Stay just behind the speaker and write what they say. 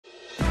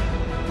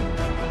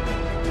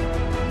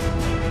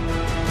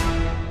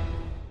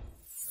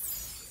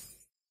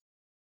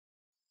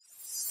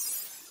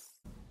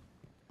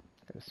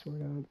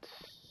sword out.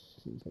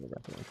 Seems like a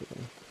weapon I'm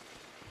taking.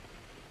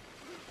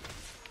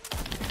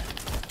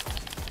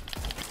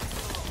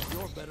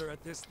 You're better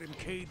at this than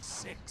Cade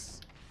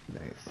 6.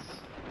 Nice.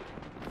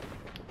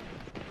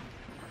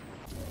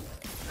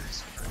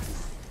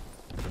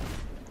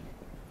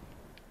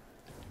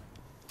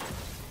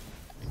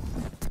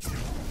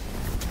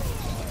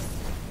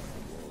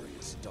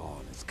 Glorious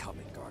dawn is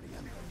coming,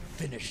 Guardian.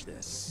 Finish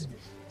this.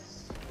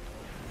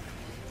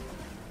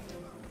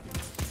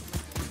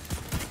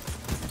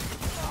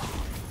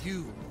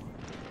 You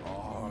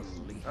are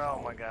lethal.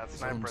 Oh my god,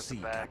 sniper at the Zone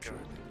C back captured.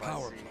 of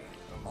Power C.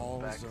 play.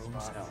 All Back zones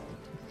spots. held.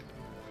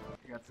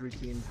 You got 3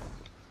 teams.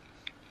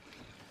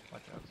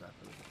 Watch out, Zach,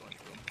 for the bunch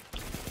of them.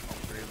 All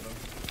 3 of them.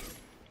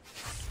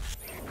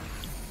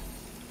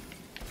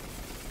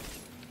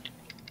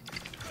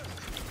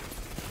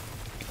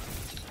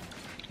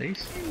 They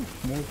seem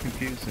more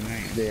confused than I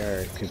am. They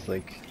are, because,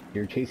 like,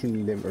 you're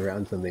chasing them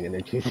around something and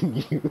they're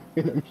chasing you,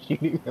 and I'm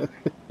shooting them.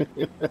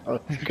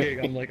 Okay,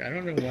 I'm like, I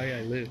don't know why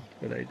I lived,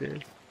 but I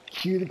did.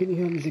 Cue the Guinea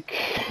Hill music.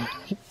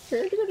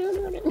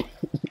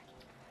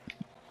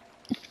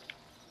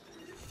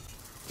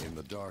 In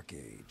the Dark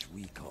Age,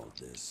 we called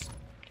this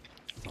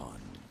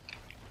fun.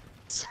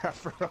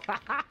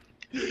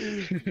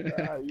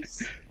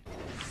 Nice.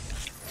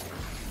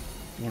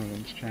 One of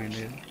them's trying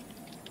to.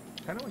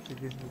 Kind of like they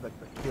did like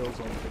the kill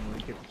zone thing where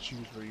you get to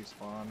choose where you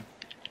spawn.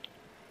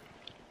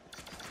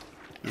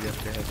 You'd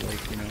have to have,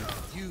 like, you know,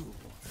 You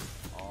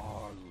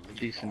are lethal.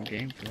 decent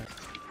game for that.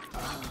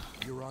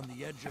 You're on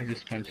the edge of I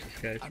just punched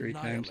this guy 3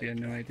 times, he had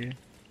no idea.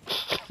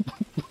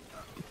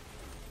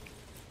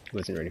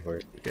 Wasn't ready for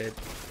it. Dead.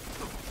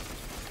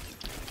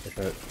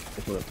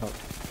 There's one up top.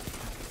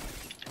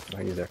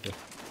 Behind you, Zephyr.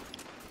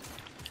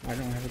 I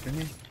don't have a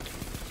grenade.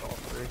 All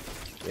 3.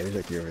 Yeah, there's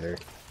like 3 over there.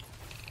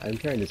 I'm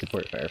trying to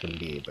support fire from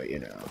B, but you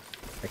know,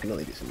 I can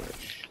only do so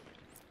much.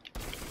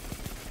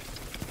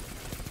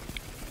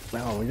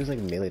 Wow, we're just like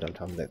meleeed on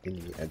top of that thing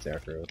at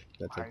Zafro.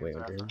 That's like way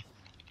under him.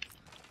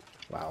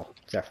 Wow,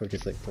 Zafro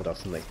just like pulled off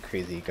some like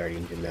crazy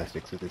guardian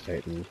gymnastics with his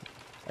Titan.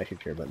 I should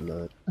care about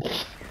that.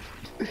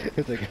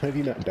 It's like, how did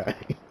he not die?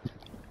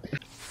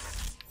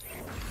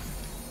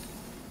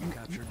 You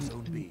captured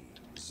Zone B.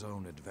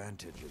 Zone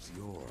advantage is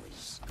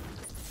yours.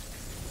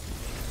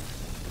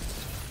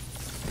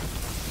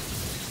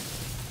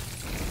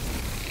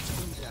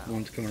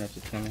 One's coming up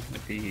the tunnel.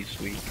 If he's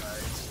sweet.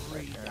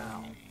 Straight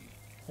down.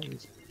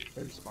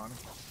 They're spawning.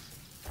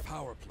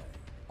 Power play.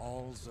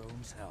 All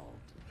zones held.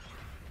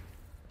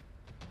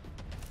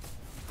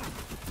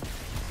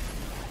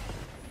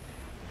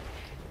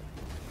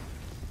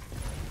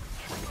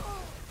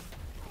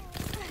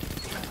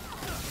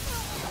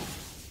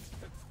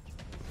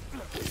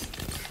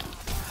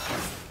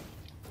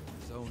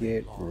 Zone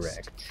Get lost.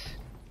 wrecked.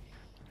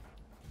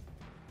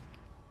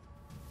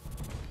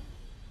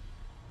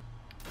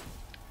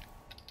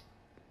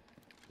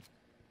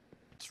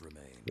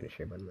 Remain. Get a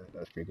share button. That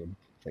was pretty good.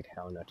 It's like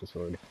how not to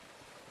sword.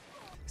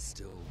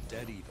 Still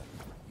dead even.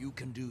 You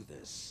can do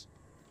this.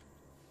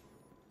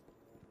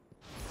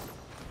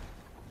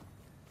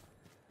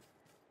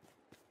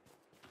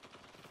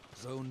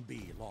 Zone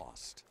B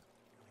lost.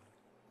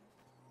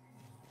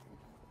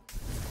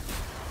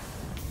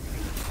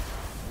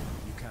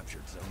 You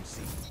captured Zone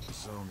C.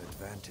 Zone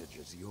advantage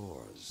is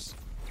yours.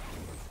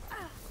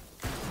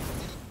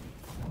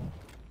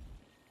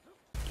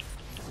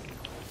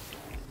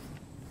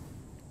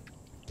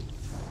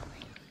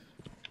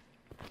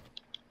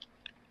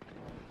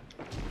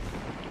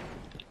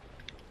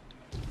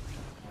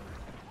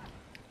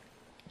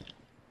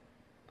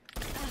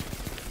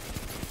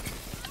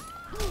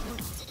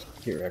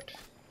 Get wrecked.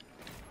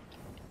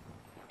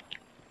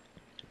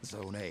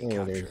 Zone A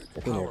Oh, there's, captured. I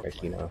think Power they're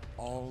play. now.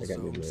 All They got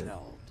zones movement.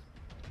 held.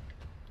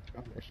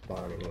 Oh, they're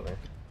spawning anyway.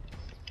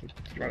 It's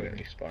probably gonna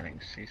be spawning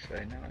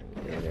seaside now.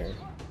 Yeah, there.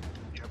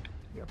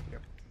 Yep.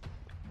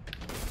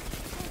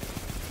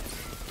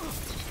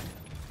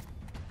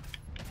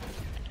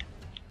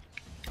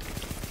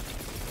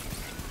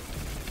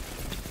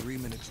 3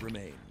 minutes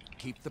remain.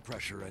 Keep the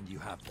pressure and you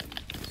have them.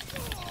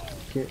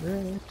 Get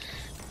wrecked.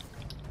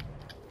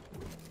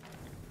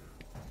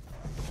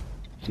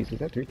 Jeez, is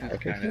that 3 power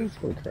Kind characters? of-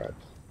 Holy crap.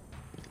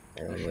 I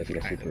don't know if that's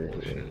Kind of super.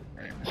 bullshit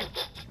right now.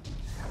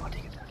 I'll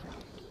take it down.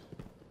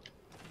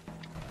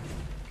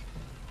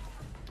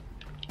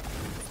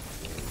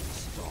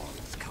 Dawn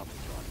is coming,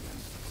 Guardian.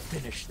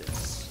 Finish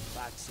this.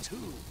 That's 2.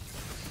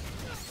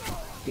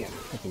 Yeah,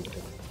 I think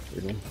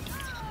we're good.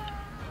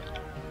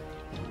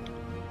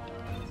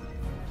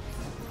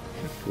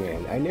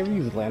 Man, I never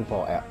used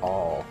landfall at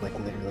all, like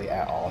literally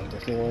at all in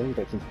Destiny 1,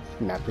 but since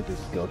it's mapped with the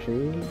skill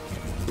tree,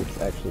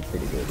 it's actually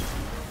pretty good.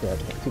 Yeah,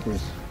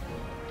 supers.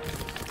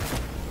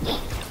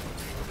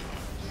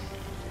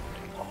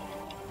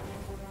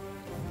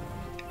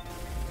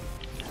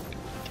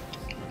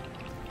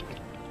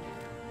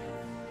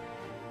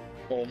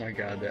 Oh my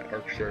god, that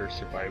Archer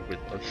survived with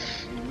a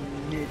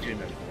smidgen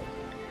of health.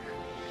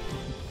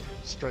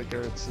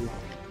 Striker at C.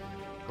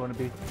 Going to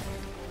be.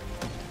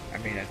 I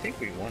mean, I think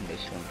we won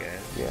this one,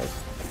 guys. Yeah.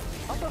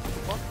 How the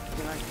fuck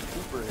can I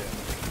super him?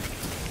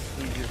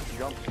 He just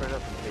jumps straight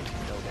up and takes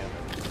no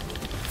damage.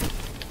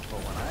 But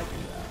when I do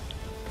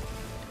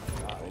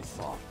that, Well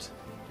thought.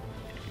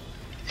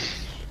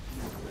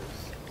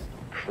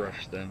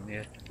 crush them,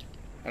 yeah.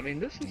 I mean,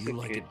 this is a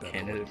good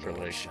candidate for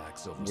like,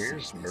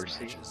 where's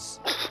Mercy?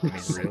 I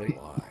mean, really?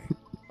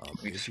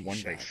 We just won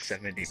by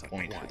 70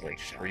 points with like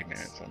 3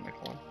 minutes on the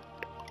clock.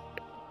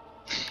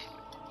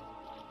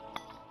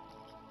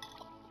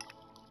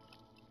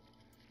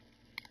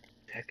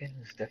 Tekken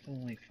is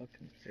definitely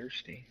fucking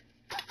thirsty.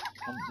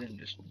 Comes in,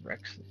 just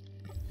wrecks it.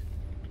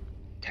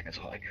 Tekken's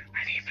all like,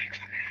 I need my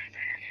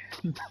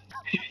fucking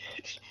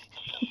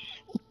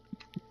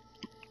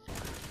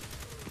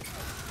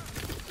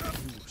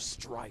You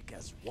strike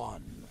as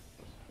one.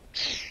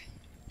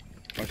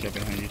 Watch out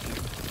behind you,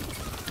 too.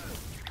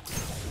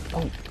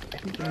 Oh,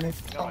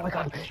 oh my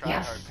god,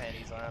 yes!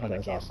 Oh, that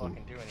was awesome. Do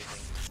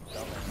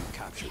anything. You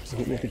captured He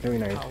hit me with a throwing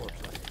knife. power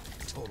play.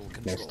 Total And I'm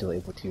control. still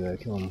able to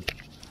kill him.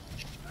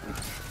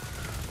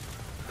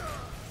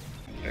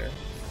 Yeah.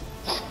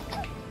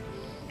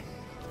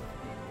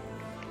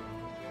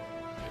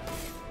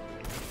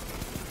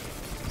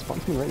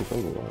 Spawned me right in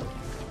front of me.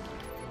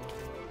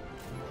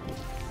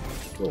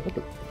 Oh, what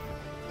the?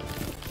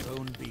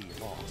 Zone B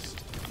lost.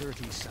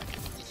 30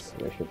 seconds.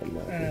 Yeah, I should have done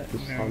that. He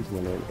spawns me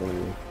right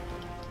in.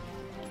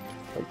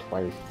 Like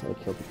twice. I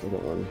killed the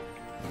second one.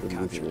 Didn't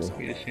Capture lose it, zone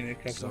We just need a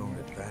couple Zone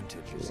more.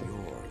 advantage is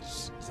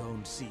yours.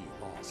 Zone C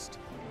lost.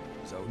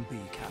 Zone B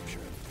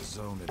captured.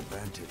 Zone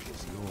advantage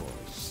is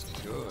yours.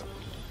 Good.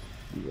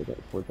 really. I got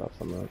 4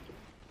 drops on that.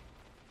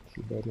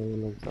 Too bad no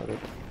one got it.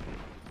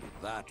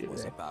 That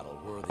was a battle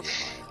worthy of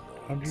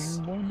Iron Lords.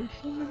 101 to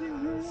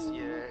 70.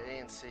 Yeah, A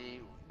and C.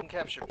 We can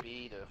capture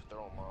B to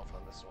throw them off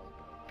on this one.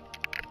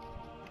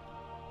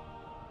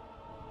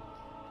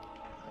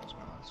 That was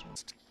my last one.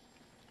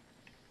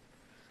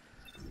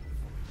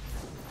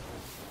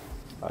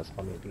 That's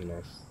probably be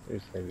nice.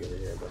 There's heavy over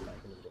here, but I'm not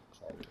gonna get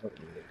excited. Oh,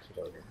 you get shit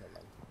over here. Never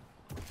mind.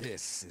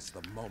 This is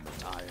the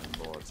moment Iron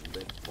Lords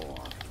live for.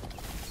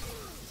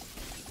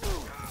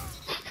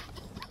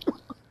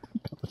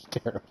 That was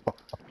terrible.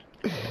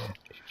 I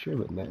should sure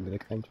let that into the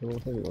control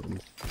of heavy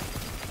weapons.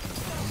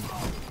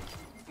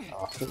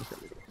 Oh, that was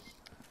really good.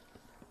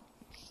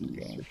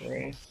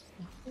 Right.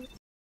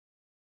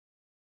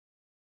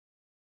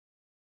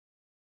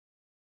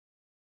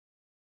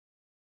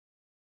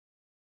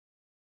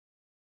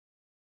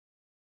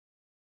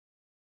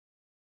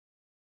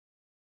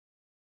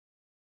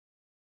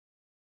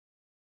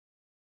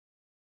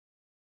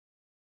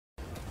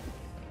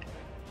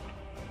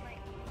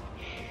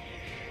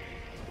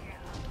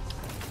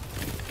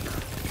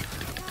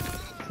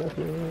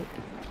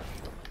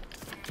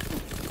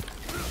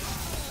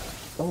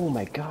 Oh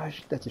my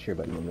gosh, that's a sure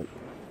button moment.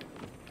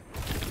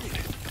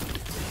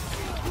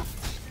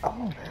 Oh,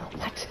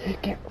 what?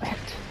 Get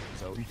wrecked!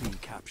 Zone B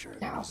captured.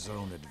 No.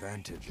 Zone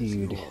advantage is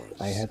Dude, yours.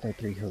 I had like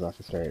 3 kills off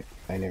the start.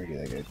 I never do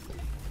that good.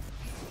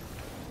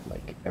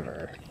 Like,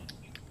 ever.